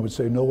 the women would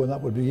say no and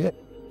that would be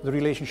it. The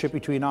relationship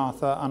between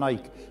Arthur and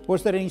Ike.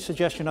 Was there any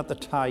suggestion at the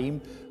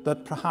time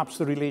that perhaps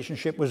the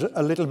relationship was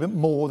a little bit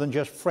more than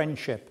just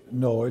friendship?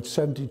 No, it's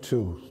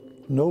 72.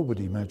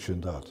 Nobody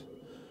mentioned that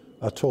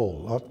at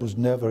all. That was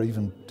never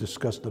even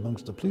discussed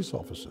amongst the police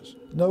officers.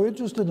 Now,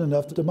 interesting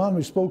enough, the man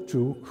we spoke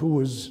to, who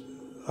was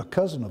a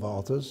cousin of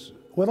Arthur's,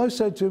 when I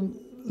said to him,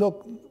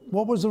 look,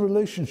 what was the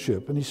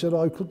relationship? And he said,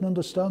 I couldn't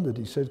understand it.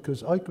 He said,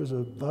 because Ike was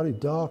a very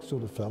dark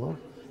sort of fellow.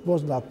 He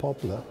wasn't that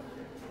popular.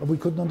 And we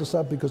couldn't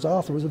understand because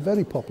Arthur was a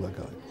very popular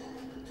guy.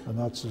 And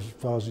that's as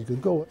far as he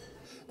could go.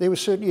 There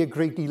was certainly a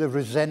great deal of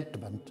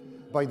resentment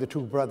by the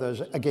two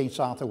brothers against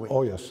Arthur Wynne.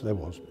 Oh yes, there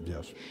was,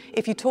 yes.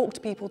 If you talk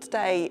to people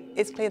today,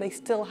 it's clear they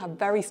still have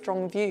very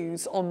strong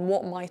views on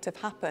what might have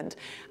happened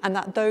and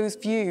that those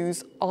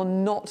views are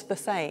not the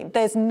same.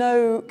 There's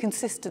no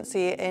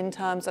consistency in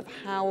terms of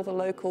how the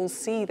locals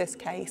see this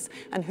case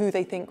and who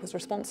they think was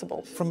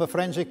responsible. From a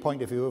forensic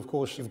point of view, of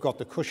course, you've got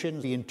the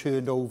cushions being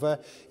turned over.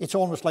 It's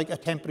almost like a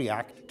temporary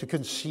act to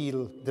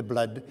conceal the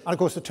blood. And of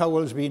course, the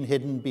towels being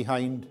hidden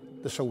behind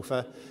the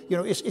sofa. You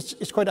know,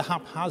 it's quite a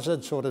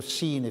haphazard sort of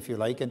scene, if you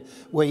like, and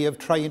way of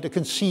trying to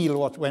conceal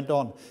what went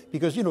on.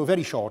 Because, you know,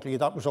 very shortly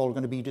that was all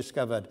going to be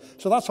discovered.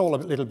 So that's all a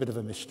little bit of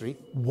a mystery.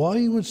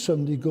 Why would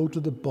somebody go to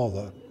the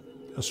bother,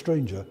 a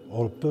stranger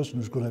or a person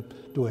who's going to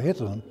do a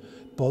hit on him,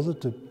 bother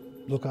to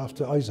look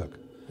after Isaac?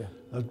 Yeah.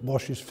 And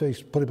wash his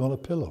face, put him on a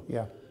pillow?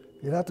 Yeah.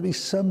 It had to be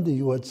somebody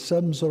who had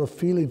some sort of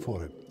feeling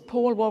for him.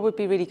 Paul, what would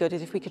be really good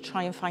is if we could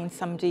try and find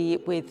somebody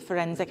with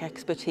forensic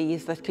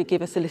expertise that could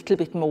give us a little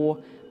bit more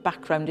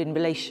background in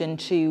relation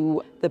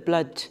to the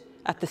blood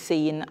at the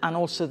scene and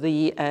also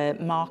the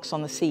marks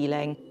on the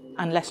ceiling.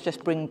 And let's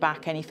just bring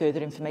back any further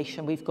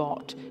information we've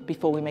got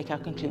before we make our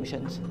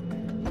conclusions.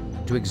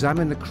 To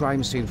examine the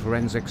crime scene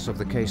forensics of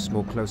the case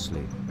more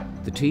closely,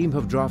 the team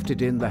have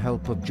drafted in the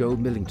help of Joe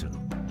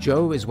Millington.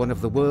 Joe is one of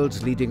the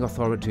world's leading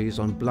authorities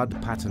on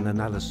blood pattern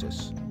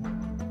analysis.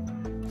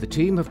 The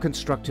team have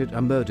constructed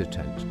a murder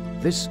tent.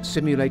 This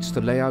simulates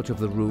the layout of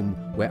the room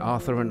where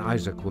Arthur and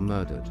Isaac were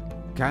murdered.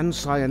 Can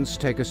science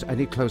take us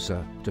any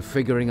closer to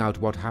figuring out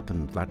what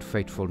happened that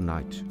fateful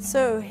night?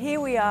 So here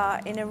we are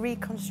in a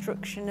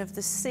reconstruction of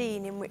the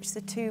scene in which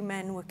the two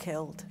men were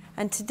killed.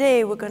 And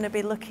today we're going to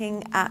be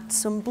looking at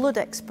some blood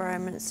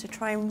experiments to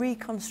try and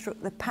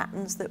reconstruct the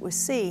patterns that were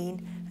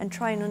seen and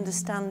try and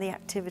understand the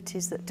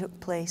activities that took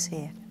place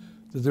here.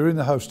 They're in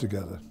the house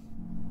together.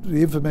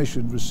 The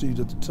information received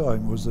at the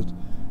time was that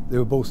they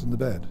were both in the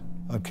bed.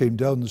 I came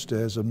down the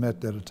stairs and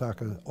met their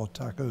attacker or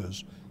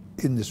attackers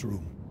in this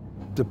room.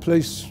 The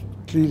place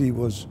clearly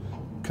was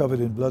covered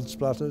in blood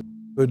splatter.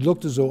 It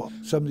looked as though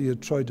somebody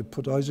had tried to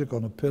put Isaac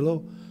on a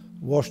pillow,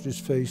 washed his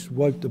face,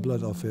 wiped the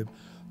blood off him,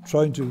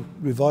 trying to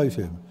revive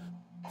him.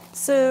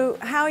 So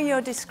how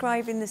you're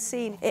describing the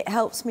scene, it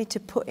helps me to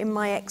put in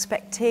my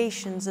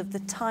expectations of the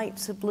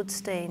types of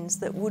bloodstains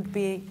that would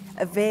be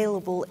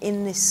available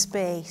in this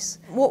space.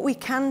 What we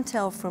can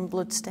tell from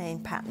bloodstain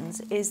patterns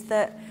is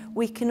that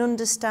we can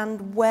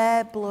understand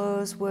where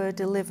blows were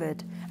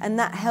delivered, and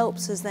that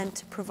helps us then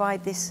to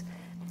provide this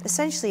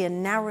essentially a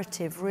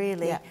narrative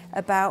really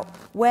about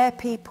where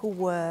people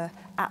were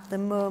at the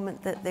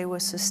moment that they were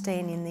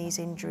sustaining these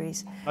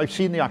injuries. I've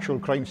seen the actual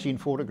crime scene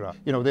photograph.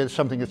 You know, there's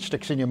something that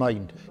sticks in your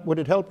mind. Would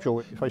it help, Joe,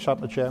 if I sat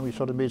in the chair and we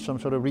sort of made some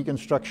sort of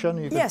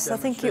reconstruction? Yes, I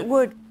think it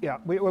would. Yeah,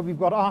 we've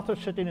got Arthur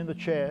sitting in the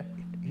chair.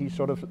 He's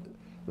sort of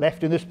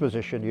left in this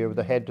position here with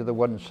the head to the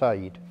one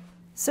side.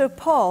 So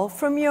Paul,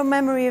 from your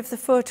memory of the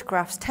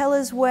photographs, tell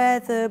us where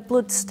the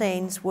blood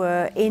stains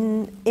were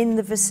in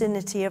the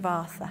vicinity of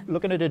Arthur.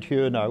 Looking at it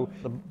here now,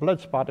 the blood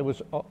spatter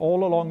was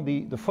all along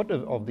the foot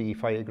of the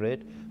fire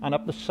grate and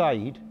up the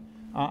side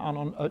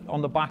and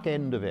on the back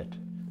end of it.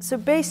 So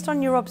based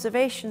on your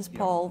observations,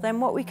 Paul,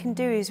 then what we can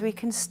do is we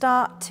can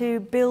start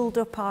to build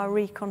up our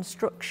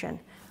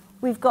reconstruction.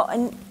 We've got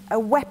a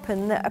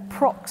weapon that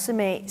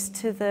approximates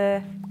to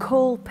the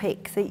coal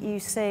pick that you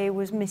say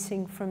was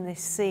missing from this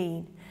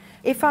scene.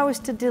 If I was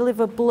to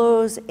deliver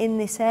blows in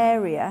this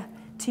area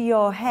to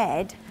your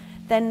head,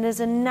 then there's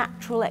a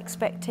natural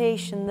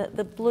expectation that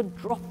the blood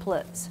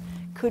droplets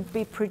could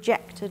be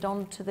projected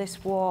onto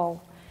this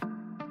wall.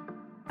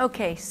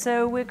 Okay,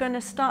 so we're going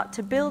to start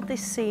to build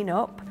this scene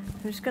up.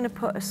 I'm just going to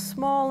put a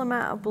small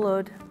amount of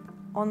blood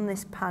on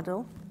this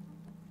paddle,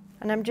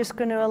 and I'm just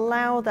going to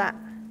allow that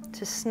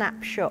to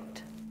snap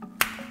shut.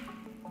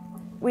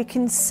 We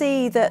can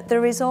see that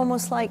there is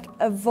almost like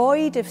a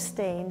void of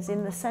stains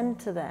in the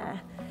centre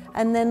there,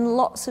 and then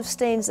lots of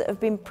stains that have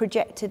been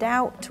projected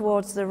out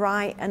towards the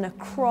right and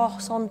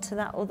across onto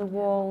that other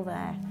wall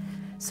there.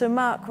 So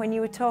Mark, when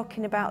you were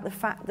talking about the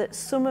fact that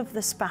some of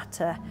the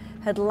spatter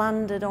had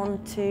landed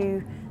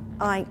onto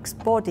Ike's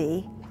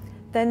body,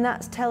 then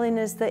that's telling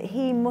us that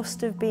he must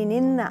have been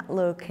in that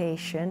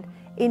location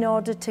in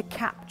order to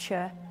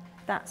capture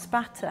that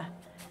spatter.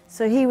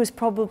 So he was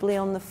probably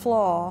on the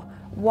floor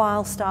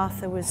whilst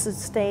Arthur was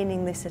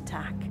sustaining this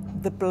attack.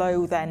 The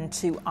blow then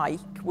to Ike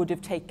would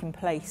have taken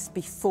place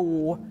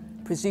before,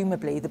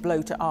 presumably, the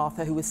blow to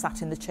Arthur, who was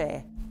sat in the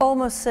chair.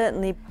 Almost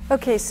certainly.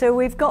 Okay, so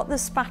we've got the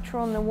spatter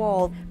on the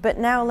wall, but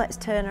now let's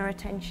turn our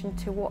attention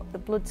to what the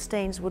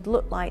bloodstains would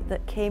look like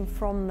that came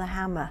from the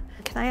hammer.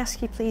 Can I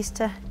ask you please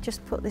to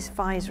just put this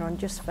visor on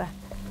just for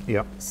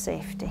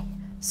safety?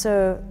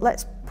 So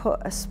let's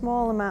put a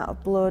small amount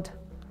of blood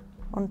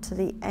onto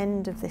the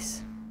end of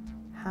this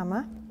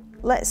hammer.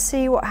 Let's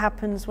see what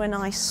happens when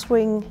I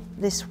swing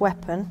this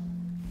weapon.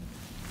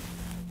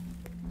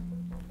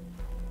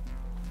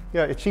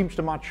 Yeah, it seems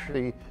to match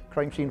the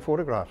crime scene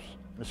photographs.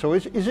 So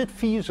is it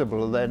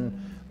feasible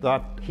then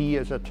that he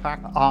has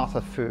attacked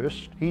Arthur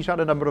first? He's had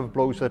a number of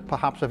blows that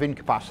perhaps have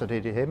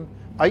incapacitated him.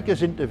 Ike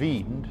has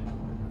intervened.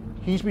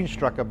 He's been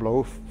struck a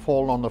blow,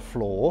 fallen on the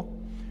floor.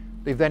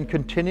 They've then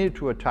continued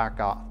to attack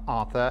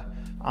Arthur,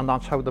 and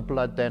that's how the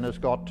blood then has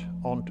got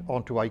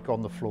onto Ike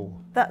on the floor.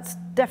 That's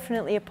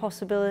definitely a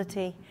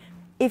possibility.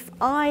 If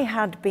I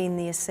had been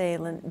the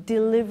assailant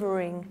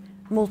delivering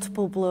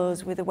multiple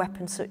blows with a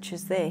weapon such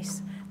as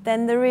this,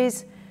 then there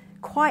is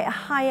quite a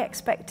high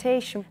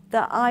expectation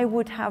that I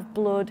would have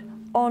blood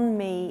on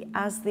me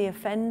as the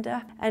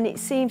offender. And it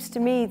seems to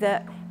me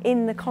that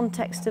in the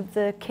context of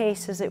the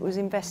case as it was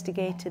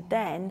investigated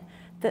then,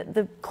 that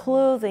the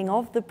clothing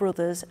of the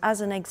brothers,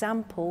 as an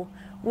example,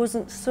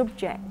 wasn't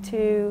subject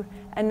to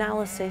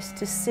analysis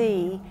to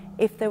see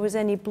if there was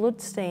any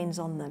blood stains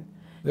on them.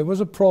 There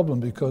was a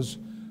problem because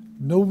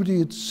nobody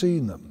had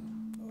seen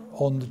them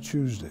on the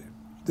Tuesday.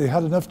 They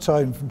had enough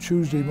time from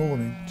Tuesday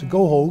morning to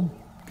go home,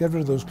 get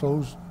rid of those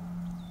clothes,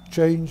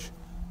 change,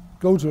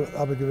 go to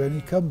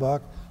Abergavenny, come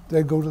back,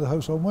 then go to the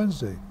house on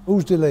Wednesday.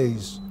 Those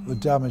delays were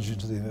damaging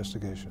to the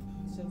investigation.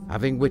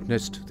 Having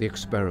witnessed the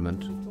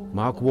experiment,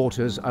 Mark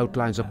Waters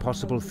outlines a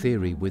possible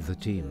theory with the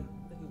team.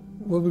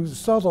 Well, we'll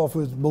start off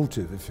with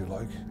motive, if you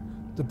like.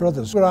 The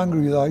brothers were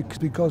angry with Ike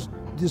because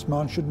this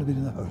man shouldn't have been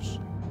in the house.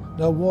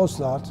 Now, was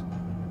that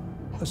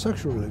a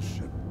sexual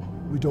relationship?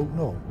 We don't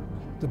know.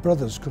 The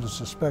brothers could have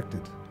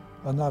suspected,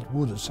 and that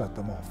would have set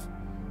them off.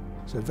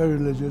 So very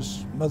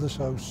religious, mother's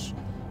house,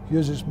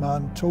 here's this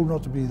man, told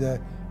not to be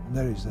there, and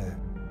there he's there.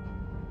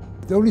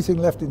 The only thing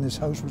left in this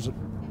house was a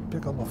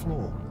pick on the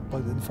floor by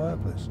the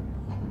fireplace.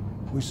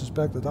 We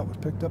suspect that that was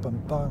picked up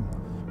and bang,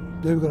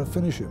 they were going to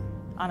finish him.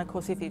 And of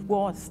course, if it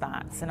was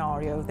that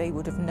scenario, they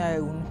would have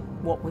known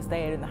what was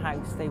there in the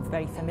house. They were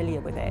very familiar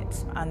with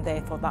it, and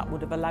therefore that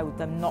would have allowed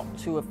them not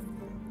to have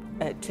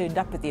turned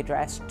up at the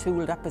address,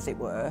 tooled up as it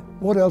were.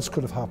 What else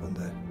could have happened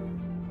there?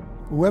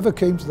 Whoever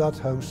came to that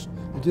house,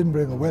 they didn't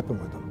bring a weapon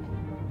with them.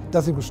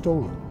 Nothing was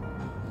stolen.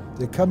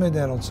 They come in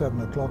there on 7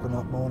 o'clock in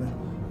that morning,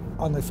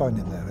 and they find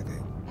him there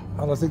again.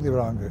 And I think they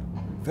were angry,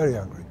 very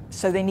angry.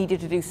 So they needed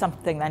to do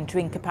something then to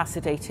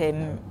incapacitate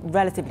him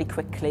relatively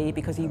quickly,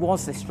 because he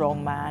was the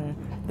strong man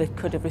that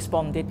could have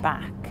responded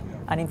back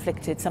and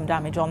inflicted some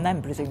damage on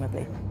them,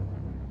 presumably.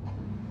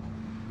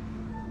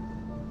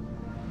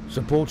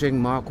 Supporting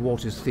Mark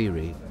Waters'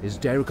 theory is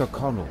Derek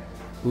O'Connell,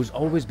 who's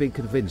always been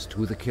convinced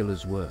who the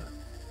killers were.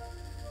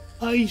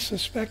 I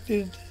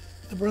suspected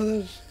the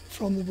brothers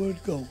from the word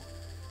go.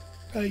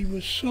 I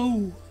was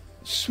so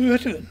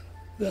certain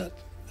that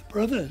the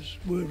brothers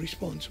were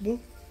responsible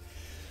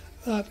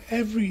that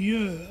every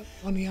year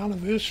on the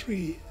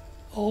anniversary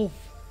of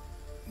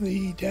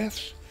the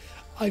deaths,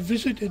 I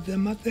visited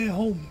them at their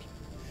homes.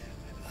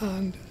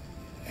 And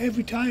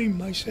every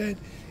time I said,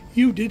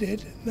 "You did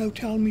it, now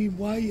tell me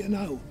why and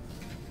how."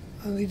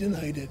 And they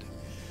denied it.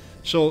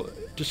 So,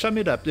 to sum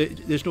it up,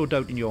 there's no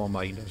doubt in your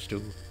mind as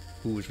to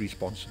who was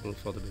responsible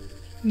for the murders?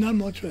 None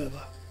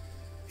whatsoever.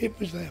 It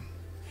was them.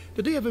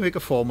 Did they ever make a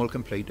formal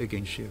complaint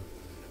against you?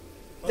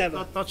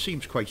 Never. That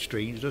seems quite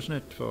strange, doesn't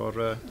it?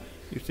 For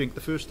you think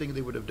the first thing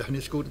they would have done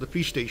is go to the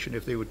police station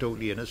if they were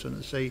totally innocent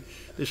and say,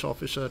 this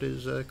officer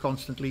is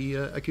constantly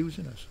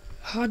accusing us.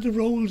 Had the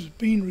roles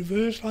been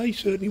reversed, I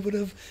certainly would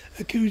have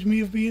accused me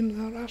of being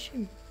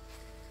harassing.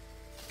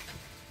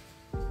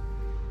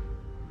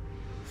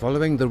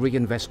 Following the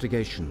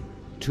re-investigation,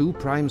 2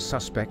 prime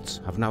suspects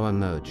have now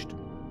emerged.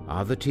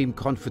 Are the team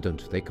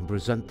confident they can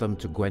present them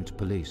to Gwent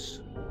Police?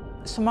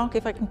 So Mark,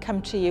 if I can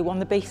come to you on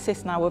the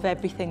basis now of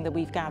everything that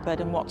we've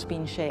gathered and what's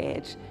been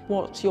shared,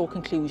 what's your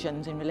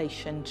conclusions in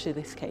relation to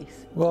this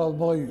case? Well,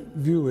 my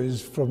view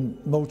is from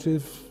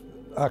motive,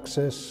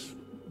 access,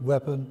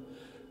 weapon,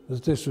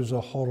 that this was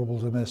a horrible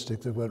domestic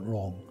that went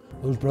wrong.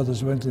 Those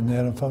brothers went in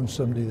there and found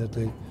somebody that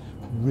they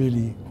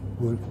really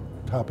were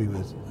happy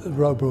with. The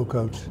row broke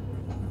out.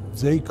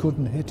 They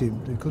couldn't hit him,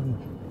 they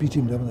couldn't beat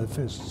him down with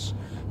their fists.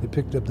 They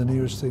picked up the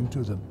nearest thing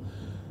to them.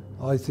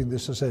 I think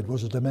this, as I said,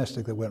 was a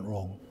domestic that went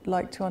wrong. I'd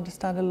like to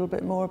understand a little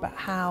bit more about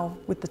how,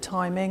 with the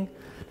timing,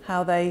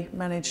 how they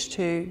managed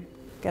to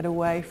get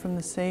away from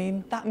the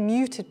scene. That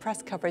muted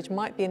press coverage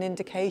might be an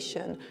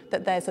indication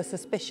that there's a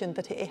suspicion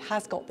that it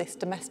has got this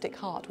domestic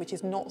heart, which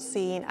is not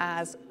seen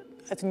as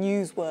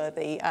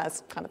newsworthy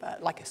as kind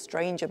of like a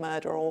stranger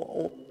murder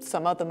or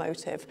some other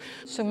motive.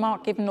 So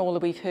Mark, given all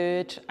that we've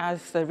heard,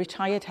 as the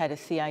retired head of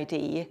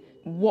CID,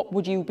 what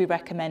would you be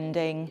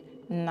recommending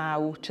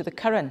now to the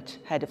current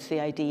head of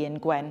CID in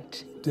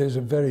Gwent? There's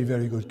a very,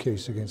 very good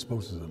case against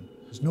both of them.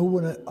 There's no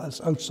one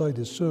else outside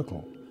his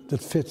circle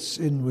that fits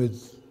in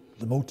with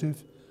the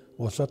motive,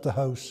 what's at the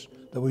house,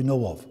 that we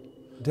know of.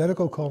 Derek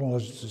O'Connell,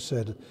 as I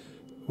said,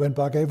 went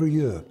back every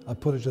year and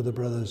put it to the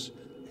brothers.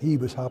 He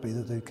was happy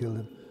that they killed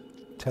him.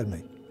 Tell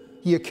me.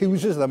 He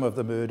accuses them of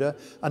the murder,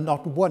 and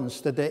not once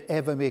did they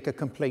ever make a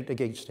complaint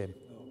against him.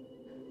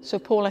 So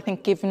Paul, I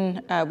think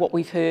given what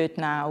we've heard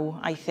now,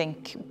 I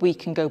think we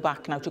can go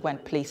back now to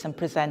Gwent Police and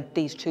present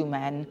these 2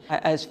 men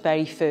as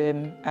very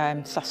firm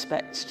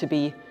suspects to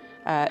be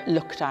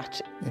looked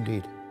at.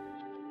 Indeed.